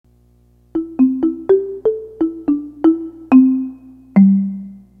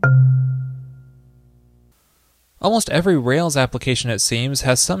Almost every Rails application, it seems,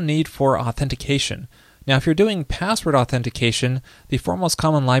 has some need for authentication. Now, if you're doing password authentication, the four most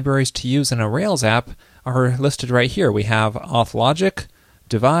common libraries to use in a Rails app are listed right here. We have AuthLogic,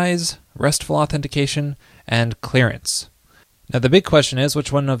 Devise, RESTful Authentication, and Clearance. Now, the big question is,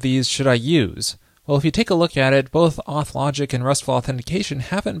 which one of these should I use? Well, if you take a look at it, both AuthLogic and RESTful Authentication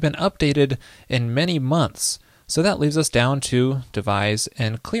haven't been updated in many months, so that leaves us down to Devise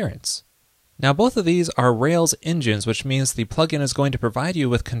and Clearance. Now, both of these are Rails engines, which means the plugin is going to provide you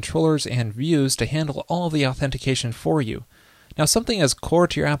with controllers and views to handle all of the authentication for you. Now, something as core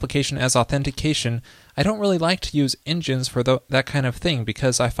to your application as authentication, I don't really like to use engines for that kind of thing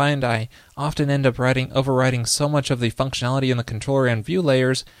because I find I often end up overriding so much of the functionality in the controller and view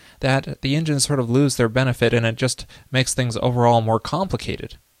layers that the engines sort of lose their benefit and it just makes things overall more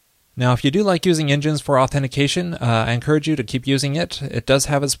complicated. Now, if you do like using engines for authentication, I encourage you to keep using it. It does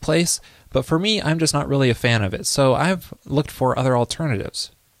have its place, but for me, I'm just not really a fan of it, so I've looked for other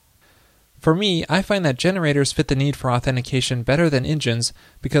alternatives. For me, I find that generators fit the need for authentication better than engines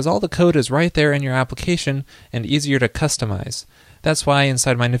because all the code is right there in your application and easier to customize. That's why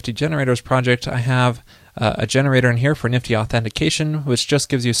inside my Nifty Generators project, I have a generator in here for Nifty Authentication, which just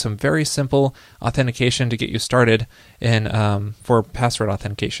gives you some very simple authentication to get you started for password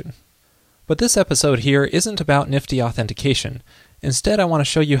authentication. But this episode here isn't about Nifty Authentication. Instead, I want to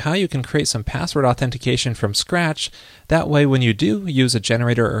show you how you can create some password authentication from scratch. That way, when you do use a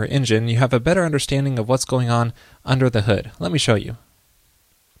generator or engine, you have a better understanding of what's going on under the hood. Let me show you.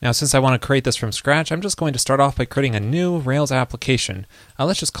 Now, since I want to create this from scratch, I'm just going to start off by creating a new Rails application.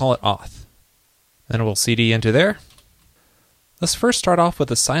 Let's just call it Auth. Then we'll cd into there. Let's first start off with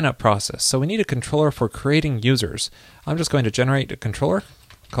the sign-up process. So we need a controller for creating users. I'm just going to generate a controller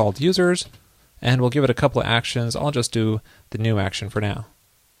called users, and we'll give it a couple of actions. I'll just do the new action for now.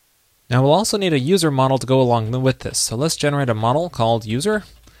 Now we'll also need a user model to go along with this. So let's generate a model called user,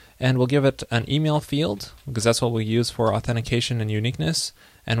 and we'll give it an email field, because that's what we use for authentication and uniqueness.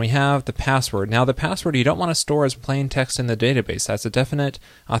 And we have the password. Now the password you don't want to store as plain text in the database. That's a definite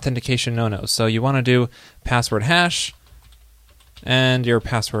authentication no-no. So you want to do password hash and your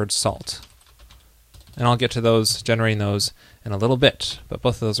password salt. And I'll get to generating those in a little bit, but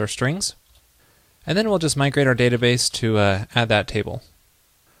both of those are strings. And then we'll just migrate our database to add that table.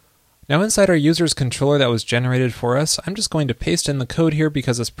 Now inside our user's controller that was generated for us, I'm just going to paste in the code here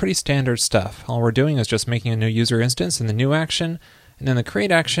because it's pretty standard stuff. All we're doing is just making a new user instance in the new action, and in the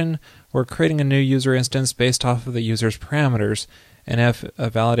create action, we're creating a new user instance based off of the user's parameters. And if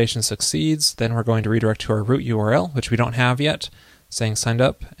a validation succeeds, then we're going to redirect to our root URL, which we don't have yet, saying signed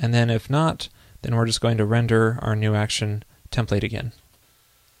up. And then if not, then we're just going to render our new action template again.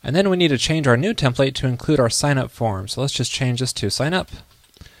 And then we need to change our new template to include our sign-up form. So let's just change this to sign up.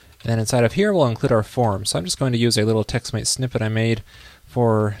 And then inside of here, we'll include our form. So I'm just going to use a little TextMate snippet I made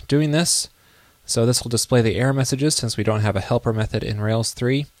for doing this. So this will display the error messages since we don't have a helper method in Rails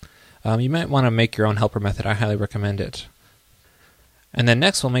 3. You might want to make your own helper method. I highly recommend it. And then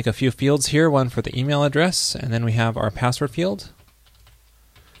next, we'll make a few fields here, one for the email address, and then we have our password field,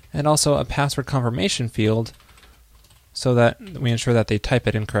 and also a password confirmation field so that we ensure that they type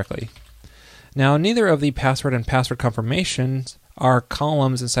it in correctly. Now, neither of the password and password confirmations are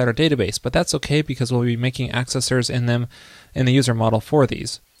columns inside our database, but that's okay because we'll be making accessors in them in the user model for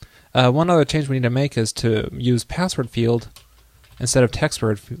these. One other change we need to make is to use password field instead of text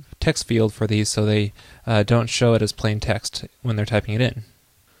field for these so they don't show it as plain text when they're typing it in.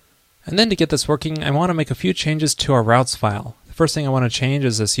 And then to get this working, I want to make a few changes to our routes file. The first thing I want to change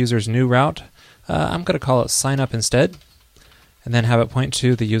is this user's new route. I'm going to call it sign up instead, and then have it point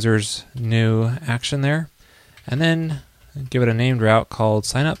to the user's new action there, and then give it a named route called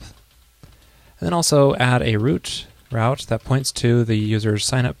sign up, and then also add a root route that points to the user's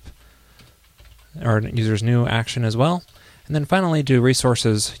sign up or user's new action as well, and then finally do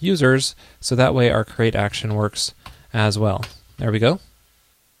resources users so that way our create action works as well. There we go.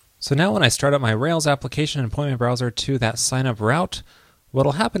 So now when I start up my Rails application and point my browser to that sign up route,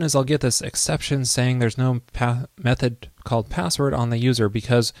 what'll happen is I'll get this exception saying there's no method called password on the user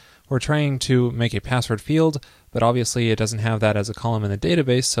because we're trying to make a password field, but obviously it doesn't have that as a column in the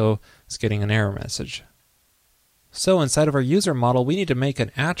database, so it's getting an error message. So inside of our user model, we need to make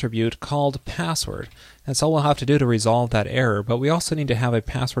an attribute called password. That's all we'll have to do to resolve that error, but we also need to have a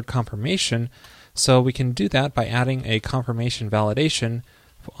password confirmation, so we can do that by adding a confirmation validation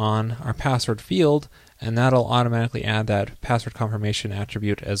on our password field, and that'll automatically add that password confirmation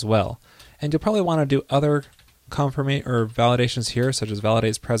attribute as well. And you'll probably want to do other validations here, such as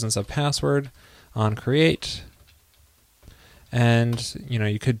validates presence of password on create, and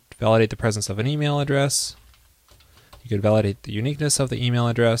you could validate the presence of an email address. You could validate the uniqueness of the email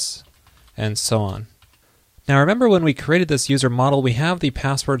address, and so on. Now remember, when we created this user model, we have the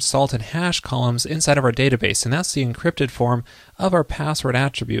password, salt, and hash columns inside of our database, and that's the encrypted form of our password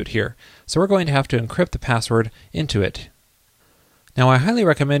attribute here. So we're going to have to encrypt the password into it. Now I highly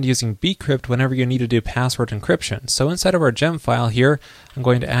recommend using bcrypt whenever you need to do password encryption. So inside of our gem file here, I'm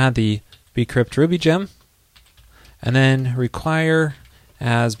going to add the bcrypt Ruby gem, and then require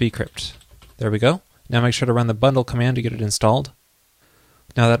as bcrypt. There we go. Now make sure to run the bundle command to get it installed.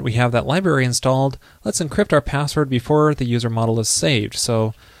 Now that we have that library installed, let's encrypt our password before the user model is saved.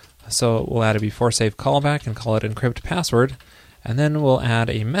 So we'll add a before save callback and call it encrypt password, and then we'll add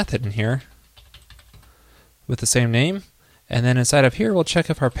a method in here with the same name, and then inside of here we'll check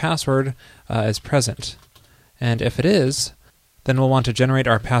if our password is present. And if it is, then we'll want to generate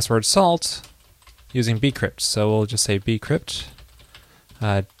our password salt using bcrypt. So we'll just say bcrypt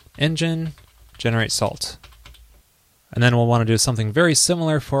engine generate salt. And then we'll want to do something very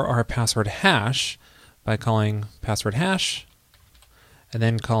similar for our password hash by calling password hash, and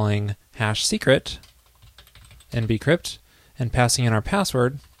then calling hash secret in bcrypt, and passing in our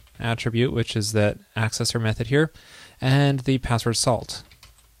password attribute, which is that accessor method here, and the password salt.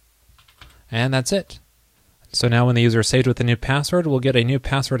 And that's it. So now when the user is saved with the new password, we'll get a new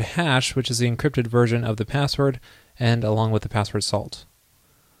password hash, which is the encrypted version of the password, and along with the password salt.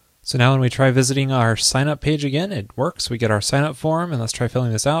 So now when we try visiting our sign-up page again, it works. We get our sign-up form, and let's try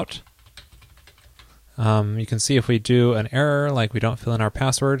filling this out. You can see if we do an error, like we don't fill in our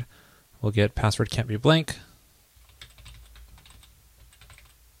password, we'll get password can't be blank.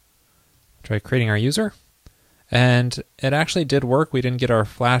 Try creating our user. And it actually did work. We didn't get our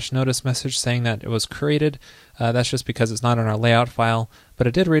flash notice message saying that it was created. That's just because it's not in our layout file, but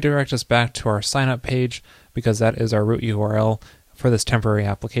it did redirect us back to our sign-up page because that is our root URL for this temporary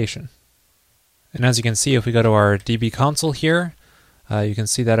application. And as you can see, if we go to our DB console here, you can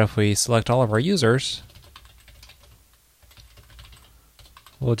see that if we select all of our users,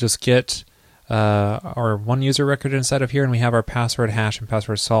 we'll just get our one user record inside of here, and we have our password hash and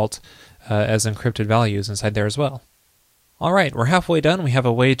password salt as encrypted values inside there as well. Alright, we're halfway done. We have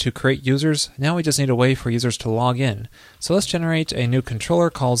a way to create users. Now we just need a way for users to log in. So let's generate a new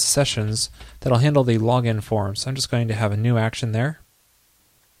controller called sessions that'll handle the login form. So I'm just going to have a new action there.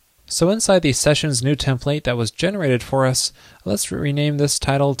 So inside the sessions new template that was generated for us, let's rename this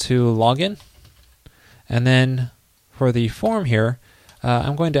title to login. And then for the form here,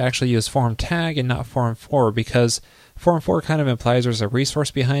 I'm going to actually use form tag and not form for, because form for kind of implies there's a resource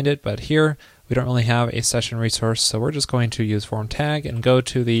behind it, but here we don't really have a session resource, so we're just going to use form tag and go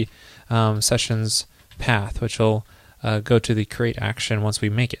to the sessions path, which will go to the create action once we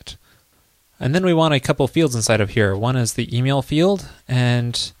make it. And then we want a couple fields inside of here. One is the email field,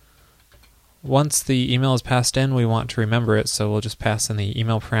 and once the email is passed in, we want to remember it, so we'll just pass in the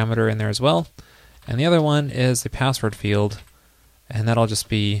email parameter in there as well. And the other one is the password field, and that'll just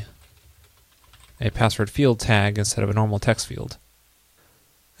be a password field tag instead of a normal text field.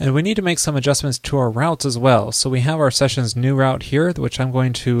 And we need to make some adjustments to our routes as well. So we have our sessions new route here, which I'm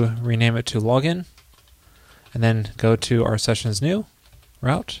going to rename it to login, and then go to our sessions new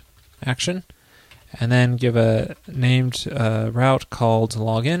route action, and then give a named route called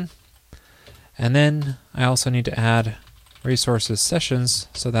login. And then I also need to add resources sessions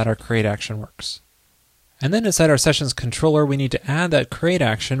so that our create action works. And then inside our sessions controller, we need to add that create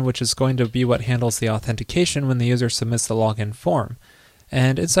action, which is going to be what handles the authentication when the user submits the login form.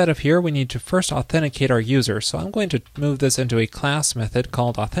 And inside of here, we need to first authenticate our user. So I'm going to move this into a class method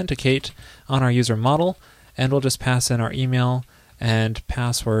called authenticate on our user model, and we'll just pass in our email and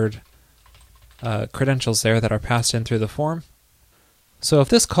password credentials there that are passed in through the form. So if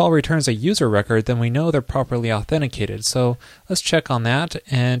this call returns a user record, then we know they're properly authenticated. So let's check on that,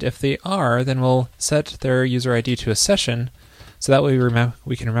 and if they are, then we'll set their user ID to a session, so that way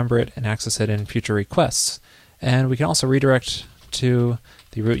we can remember it and access it in future requests. And we can also redirect to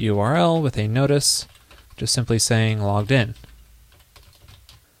the root URL with a notice, just simply saying logged in.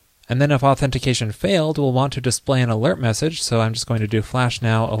 And then if authentication failed, we'll want to display an alert message, so I'm just going to do flash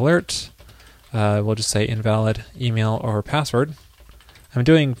now alert. We'll just say invalid email or password. I'm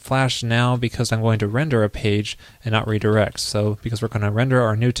doing flash now because I'm going to render a page and not redirect. So because we're going to render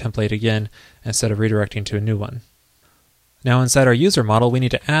our new template again instead of redirecting to a new one. Now inside our user model, we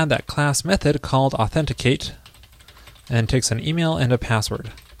need to add that class method called authenticate, and it takes an email and a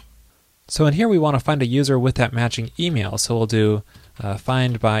password. So in here we want to find a user with that matching email. So we'll do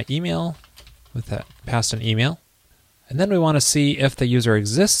find by email with that passed in email. And then we want to see if the user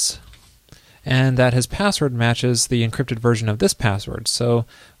exists and that his password matches the encrypted version of this password. So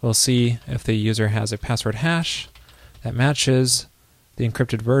we'll see if the user has a password hash, that matches the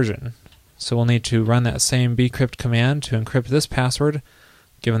encrypted version. So we'll need to run that same bcrypt command to encrypt this password,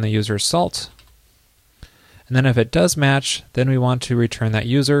 given the user's salt. And then if it does match, then we want to return that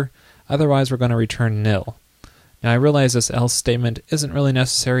user. Otherwise, we're going to return nil. Now I realize this else statement isn't really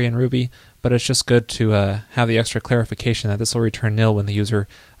necessary in Ruby, but it's just good to have the extra clarification that this will return nil when the user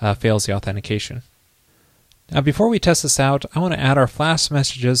fails the authentication. Now before we test this out, I want to add our flash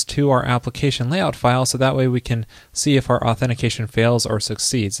messages to our application layout file so that way we can see if our authentication fails or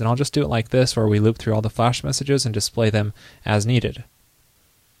succeeds. And I'll just do it like this, where we loop through all the flash messages and display them as needed.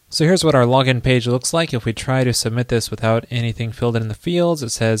 So here's what our login page looks like. If we try to submit this without anything filled in the fields,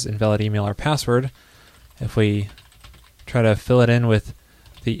 it says invalid email or password. If we try to fill it in with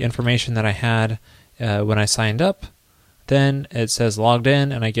the information that I had when I signed up, then it says logged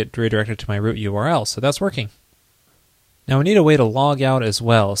in and I get redirected to my root URL. So that's working. Now we need a way to log out as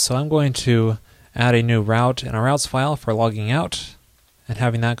well. So I'm going to add a new route in our routes file for logging out, and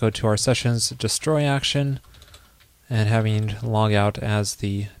having that go to our sessions destroy action, and having log out as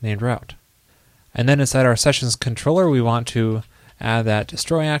the named route. And then inside our sessions controller, we want to add that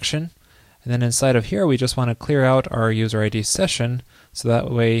destroy action. And then inside of here, we just want to clear out our user ID session, so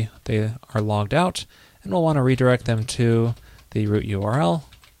that way they are logged out, and we'll want to redirect them to the root URL,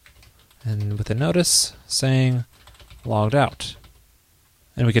 and with a notice saying logged out.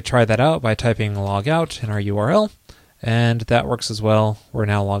 And we could try that out by typing log out in our URL, and that works as well. We're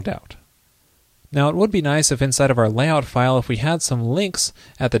now logged out. Now it would be nice if inside of our layout file, if we had some links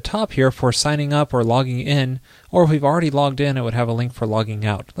at the top here for signing up or logging in, or if we've already logged in, it would have a link for logging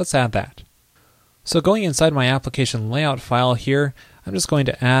out. Let's add that. So going inside my application layout file here, I'm just going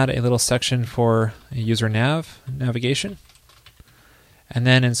to add a little section for user navigation. And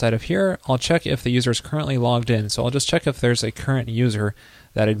then inside of here, I'll check if the user is currently logged in. So I'll just check if there's a current user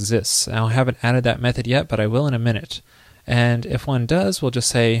that exists. Now I haven't added that method yet, but I will in a minute. And if one does, we'll just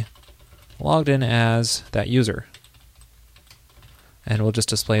say logged in as that user. And we'll just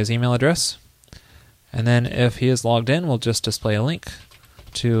display his email address. And then if he is logged in, we'll just display a link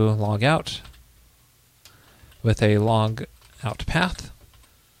to log out with a log out path.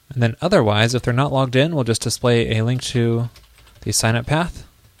 And then otherwise, if they're not logged in, we'll just display a link to the sign up path,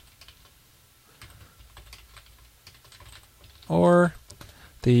 or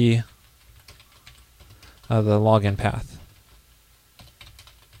the login path.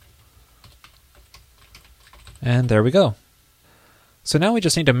 And there we go. So now we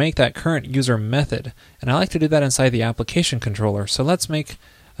just need to make that current user method, and I like to do that inside the application controller. So let's make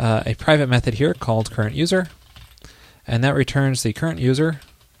a private method here called current user, and that returns the current user.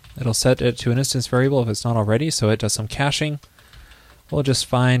 It'll set it to an instance variable if it's not already, so it does some caching. We'll just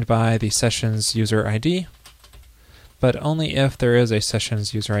find by the sessions user ID, but only if there is a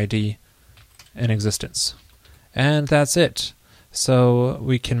sessions user ID in existence. And that's it. So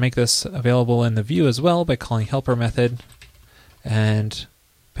we can make this available in the view as well by calling helper method and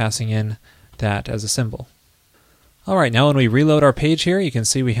passing in that as a symbol. All right, now when we reload our page here, you can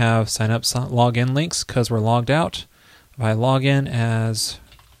see we have sign up, login links because we're logged out. If I log in as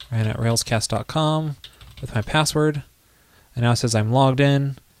Ryan@railscast.com with my password, and now it says I'm logged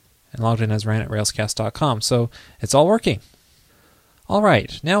in, and logged in as Ryan@railscast.com. So it's all working. All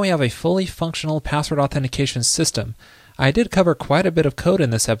right, now we have a fully functional password authentication system. I did cover quite a bit of code in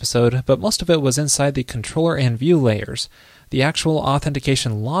this episode, but most of it was inside the controller and view layers. The actual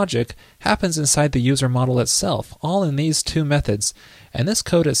authentication logic happens inside the user model itself, all in these two methods, and this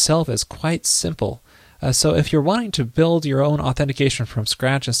code itself is quite simple. So if you're wanting to build your own authentication from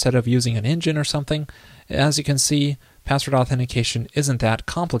scratch instead of using an engine or something, as you can see, password authentication isn't that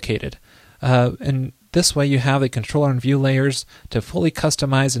complicated. And this way you have the controller and view layers to fully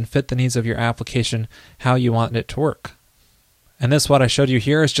customize and fit the needs of your application how you want it to work. And this, what I showed you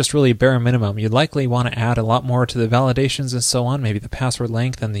here, is just really bare minimum. You'd likely want to add a lot more to the validations and so on, maybe the password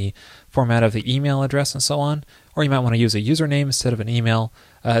length and the format of the email address and so on, or you might want to use a username instead of an email.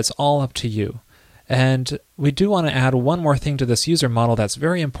 It's all up to you. And we do want to add one more thing to this user model that's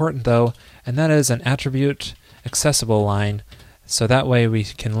very important though, and that is an attribute accessible line. So that way we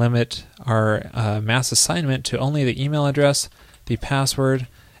can limit our mass assignment to only the email address, the password,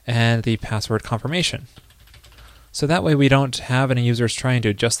 and the password confirmation. So that way we don't have any users trying to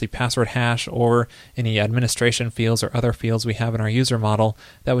adjust the password hash or any administration fields or other fields we have in our user model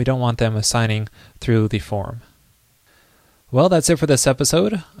that we don't want them assigning through the form. Well, that's it for this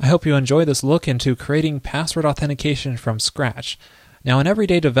episode. I hope you enjoy this look into creating password authentication from scratch. Now, in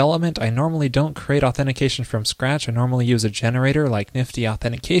everyday development, I normally don't create authentication from scratch. I normally use a generator like Nifty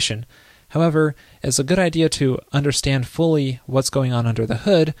Authentication. However, it's a good idea to understand fully what's going on under the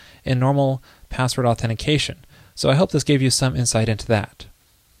hood in normal password authentication. So I hope this gave you some insight into that.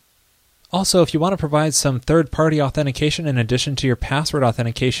 Also, if you want to provide some third-party authentication in addition to your password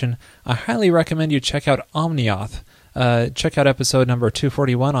authentication, I highly recommend you check out OmniAuth. Check out episode number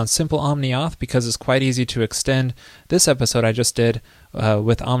 241 on Simple OmniAuth because it's quite easy to extend this episode I just did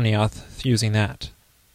with OmniAuth using that.